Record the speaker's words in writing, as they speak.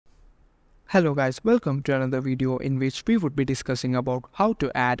Hello guys, welcome to another video in which we would be discussing about how to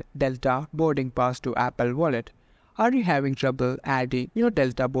add Delta boarding pass to Apple Wallet. Are you having trouble adding your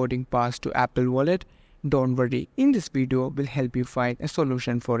Delta boarding pass to Apple Wallet? Don't worry, in this video we'll help you find a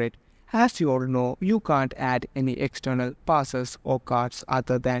solution for it. As you all know, you can't add any external passes or cards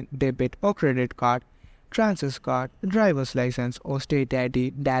other than debit or credit card, transit card, driver's license or state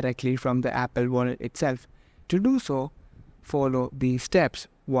ID directly from the Apple Wallet itself. To do so, follow these steps.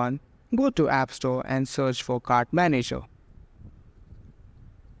 1. Go to App Store and search for Card Manager.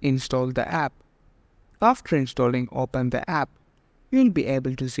 Install the app. After installing, open the app. You'll be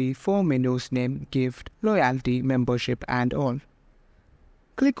able to see 4 menus named Gift, Loyalty, Membership and All.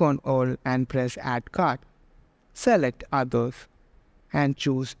 Click on All and press Add Card. Select Others and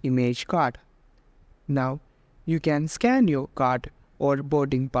choose Image Card. Now, you can scan your card or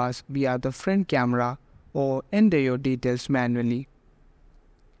boarding pass via the front camera or enter your details manually.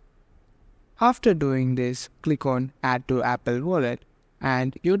 After doing this, click on Add to Apple Wallet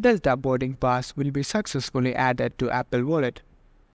and your Delta boarding pass will be successfully added to Apple Wallet.